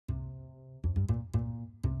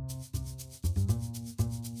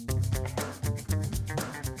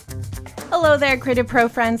Hello there, CreativePro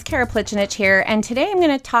friends. Khara Plicanic here, and today I'm going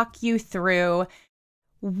to talk you through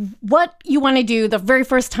what you want to do the very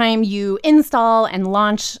first time you install and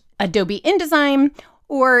launch Adobe InDesign,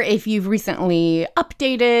 or if you've recently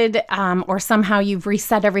updated or somehow you've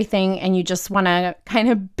reset everything and you just want to kind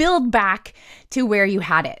of build back to where you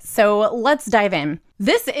had it. So let's dive in.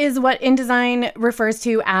 This is what InDesign refers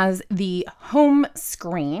to as the home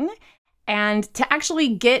screen. And to actually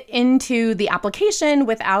get into the application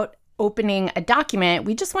without opening a document,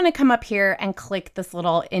 we just want to come up here and click this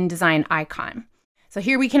little InDesign icon. So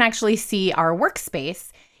here we can actually see our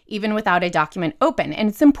workspace even without a document open. And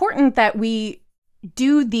it's important that we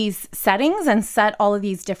do these settings and set all of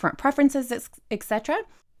these different preferences, etc.,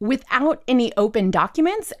 without any open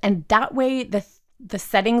documents. And that way the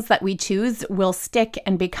settings that we choose will stick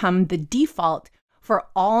and become the default for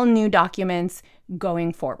all new documents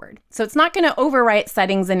going forward. So it's not going to overwrite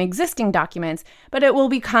settings in existing documents, but it will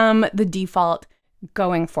become the default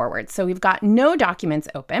going forward. So we've got no documents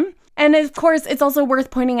open. And of course, it's also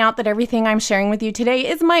worth pointing out that everything I'm sharing with you today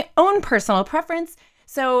is my own personal preference.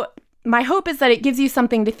 So my hope is that it gives you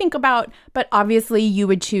something to think about, but obviously you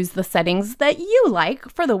would choose the settings that you like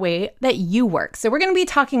for the way that you work. So we're going to be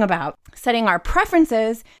talking about setting our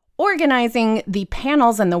preferences, organizing the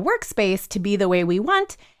panels and the workspace to be the way we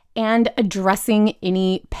want, and addressing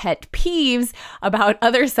any pet peeves about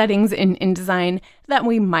other settings in InDesign that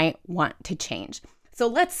we might want to change. So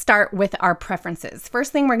let's start with our preferences.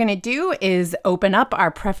 First thing we're going to do is open up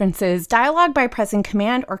our preferences dialog by pressing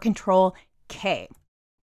Command or Control K.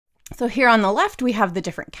 So here on the left, we have the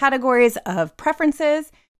different categories of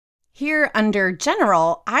preferences. Here under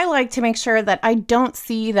General, I like to make sure that I don't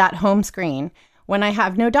see that home screen when I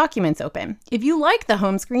have no documents open. If you like the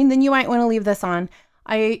home screen, then you might want to leave this on.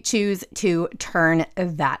 I choose to turn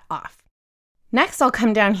that off. Next, I'll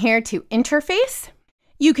come down here to Interface.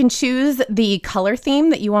 You can choose the color theme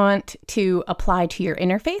that you want to apply to your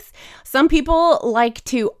interface. Some people like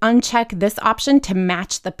to uncheck this option to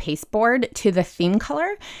match the pasteboard to the theme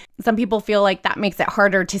color. Some people feel like that makes it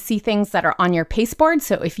harder to see things that are on your pasteboard.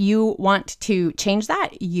 So if you want to change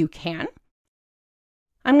that, you can.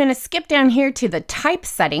 I'm going to skip down here to the type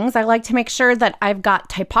settings. I like to make sure that I've got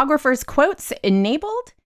typographer's quotes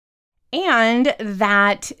enabled and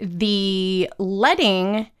that the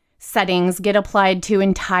leading settings get applied to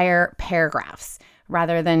entire paragraphs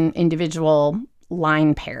rather than individual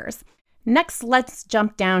line pairs. Next, let's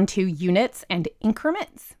jump down to units and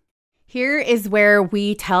increments. Here is where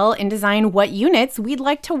we tell InDesign what units we'd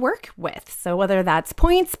like to work with. So whether that's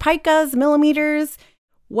points, picas, millimeters,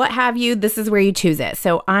 what have you, this is where you choose it.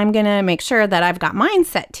 So I'm gonna make sure that I've got mine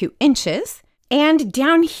set to inches. And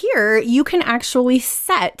down here, you can actually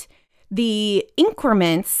set the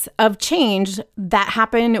increments of change that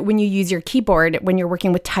happen when you use your keyboard when you're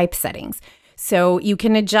working with type settings. So you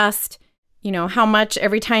can adjust, how much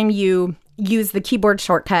every time you use the keyboard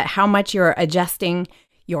shortcut, how much you're adjusting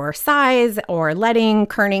your size or leading,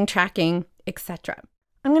 kerning, tracking, etc.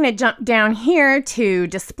 I'm gonna jump down here to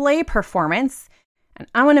display performance. And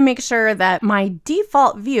I want to make sure that my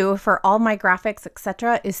default view for all my graphics,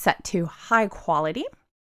 etc., is set to high quality.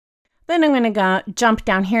 Then I'm going to jump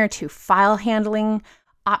down here to file handling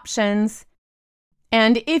options.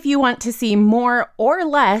 And if you want to see more or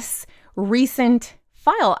less recent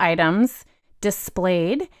file items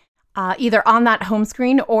displayed, either on that home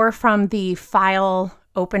screen or from the File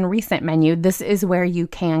Open Recent menu, this is where you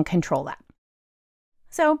can control that.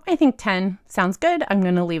 So I think 10 sounds good. I'm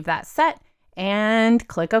going to leave that set and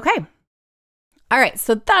click OK. All right,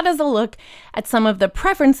 so that is a look at some of the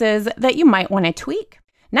preferences that you might want to tweak.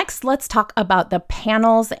 Next, let's talk about the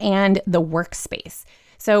panels and the workspace.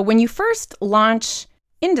 So when you first launch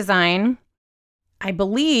InDesign, I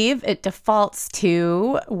believe it defaults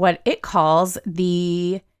to what it calls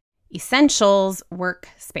the Essentials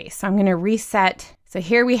workspace. So I'm going to reset. So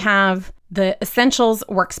here we have the Essentials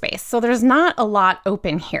workspace. So there's not a lot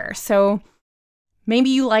open here. So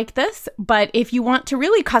maybe you like this, but if you want to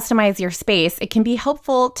really customize your space, it can be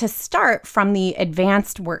helpful to start from the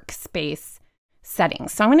advanced workspace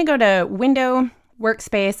settings. So I'm going to go to Window,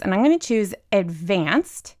 Workspace, and I'm going to choose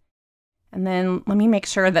Advanced. And then let me make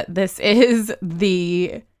sure that this is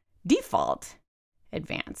the default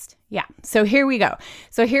Advanced. Yeah, so here we go.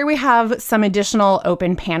 So here we have some additional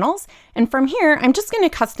open panels. And from here, I'm just going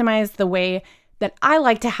to customize the way that I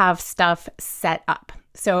like to have stuff set up.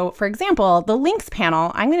 So for example, the links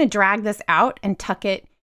panel, I'm going to drag this out and tuck it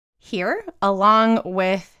here along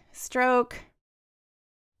with stroke,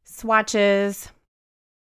 swatches,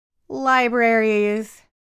 libraries,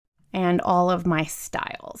 and all of my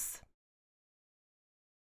styles.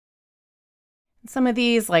 Some of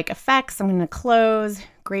these, like effects, I'm going to close.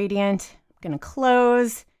 Gradient, I'm going to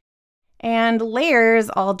close. And layers,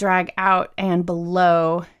 I'll drag out and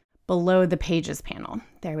below the Pages panel.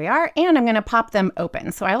 There we are. And I'm going to pop them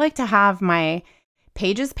open. So I like to have my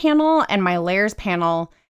Pages panel and my Layers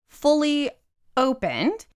panel fully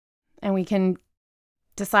opened. And we can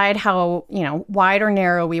decide how, wide or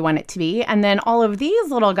narrow we want it to be. And then all of these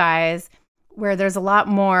little guys, where there's a lot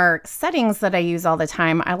more settings that I use all the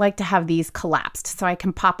time, I like to have these collapsed so I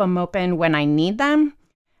can pop them open when I need them,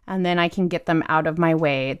 and then I can get them out of my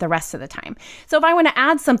way the rest of the time. So if I want to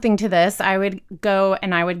add something to this, I would go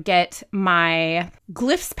and I would get my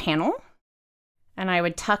glyphs panel, and I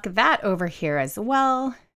would tuck that over here as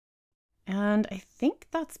well. And I think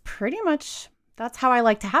that's that's how I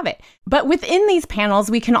like to have it. But within these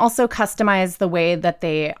panels, we can also customize the way that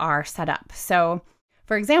they are set up. So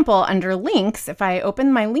for example, under links, if I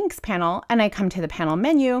open my links panel and I come to the panel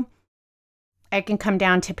menu, I can come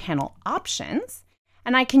down to panel options,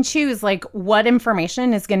 and I can choose like what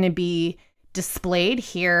information is going to be displayed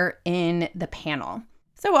here in the panel.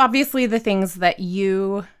 So obviously the things that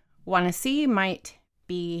you want to see might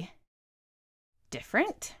be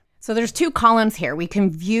different. So there's two columns here. We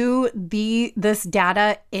can view this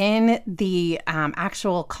data in the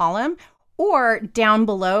actual column, or down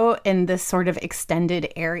below in this sort of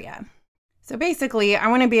extended area. So basically, I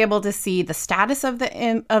want to be able to see the status of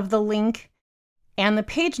the link and the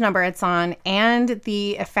page number it's on and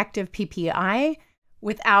the effective PPI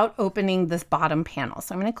without opening this bottom panel.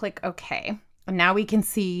 So I'm going to click OK. And now we can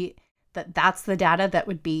see that that's the data that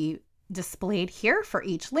would be displayed here for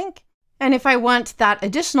each link. And if I want that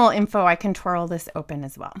additional info, I can twirl this open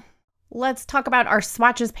as well. Let's talk about our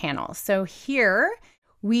swatches panel. So here,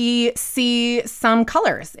 we see some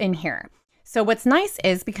colors in here. So what's nice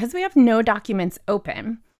is because we have no documents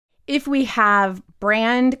open, if we have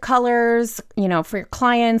brand colors, for your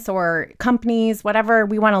clients or companies, whatever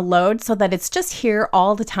we want to load so that it's just here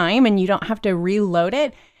all the time and you don't have to reload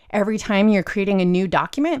it every time you're creating a new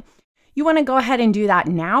document, you want to go ahead and do that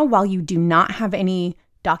now while you do not have any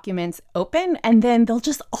documents open, and then they'll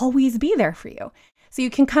just always be there for you. So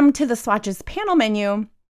you can come to the swatches panel menu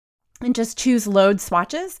and just choose load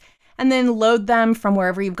swatches, and then load them from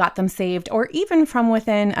wherever you've got them saved, or even from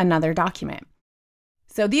within another document.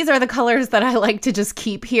 So these are the colors that I like to just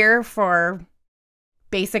keep here for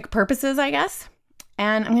basic purposes, I guess.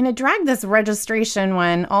 And I'm going to drag this registration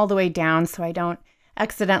one all the way down so I don't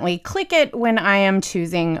accidentally click it when I am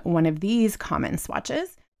choosing one of these common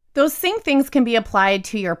swatches. Those same things can be applied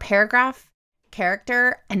to your paragraph,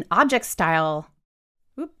 character, and object style.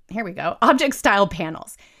 Object style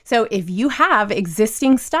panels. So if you have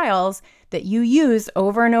existing styles that you use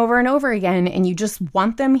over and over and over again, and you just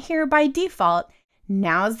want them here by default,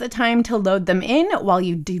 now's the time to load them in while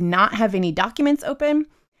you do not have any documents open.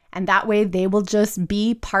 And that way they will just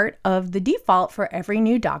be part of the default for every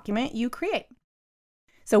new document you create.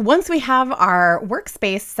 So once we have our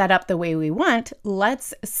workspace set up the way we want,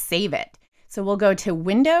 let's save it. So we'll go to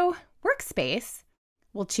Window, Workspace.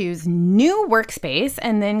 We'll choose New Workspace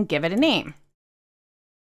and then give it a name.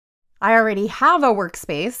 I already have a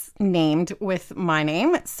workspace named with my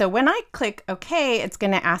name. So when I click OK, it's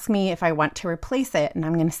going to ask me if I want to replace it, and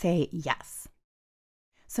I'm going to say yes.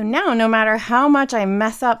 So now, no matter how much I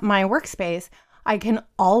mess up my workspace, I can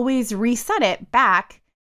always reset it back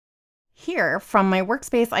here from my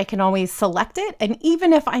workspace. I can always select it. And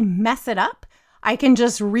even if I mess it up, I can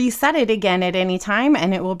just reset it again at any time,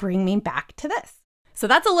 and it will bring me back to this. So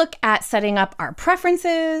that's a look at setting up our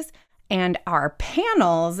preferences and our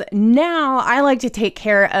panels. Now I like to take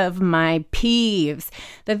care of my peeves,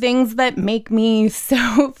 the things that make me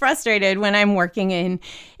so frustrated when I'm working in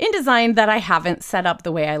InDesign that I haven't set up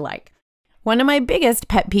the way I like. One of my biggest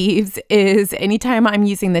pet peeves is anytime I'm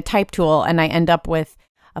using the type tool and I end up with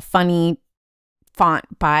a funny font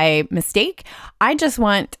by mistake, I just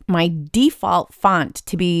want my default font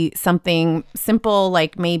to be something simple,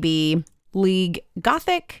 like maybe League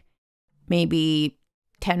Gothic, maybe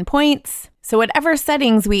 10 points. So whatever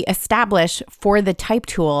settings we establish for the type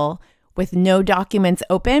tool with no documents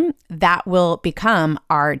open, that will become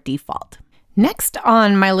our default. Next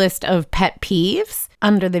on my list of pet peeves,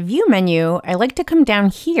 under the View menu, I like to come down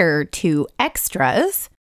here to Extras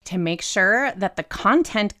to make sure that the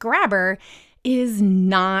content grabber is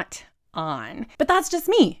not on. But that's just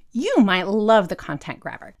me. You might love the content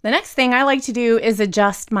grabber. The next thing I like to do is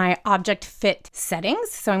adjust my object fit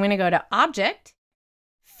settings. So I'm going to go to Object,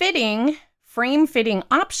 Fitting, Frame Fitting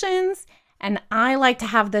Options, and I like to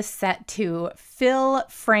have this set to fill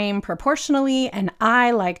frame proportionally, and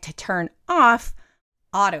I like to turn off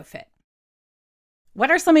Auto Fit. What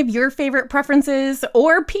are some of your favorite preferences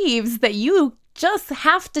or peeves that you just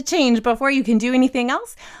have to change before you can do anything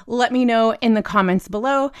else? Let me know in the comments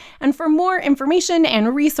below. And for more information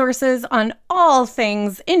and resources on all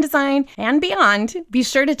things InDesign and beyond, be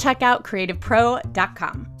sure to check out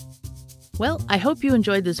CreativePro.com. Well, I hope you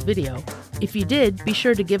enjoyed this video. If you did, be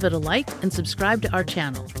sure to give it a like and subscribe to our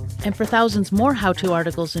channel. And for thousands more how-to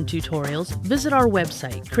articles and tutorials, visit our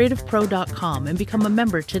website, CreativePro.com, and become a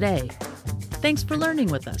member today. Thanks for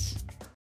learning with us.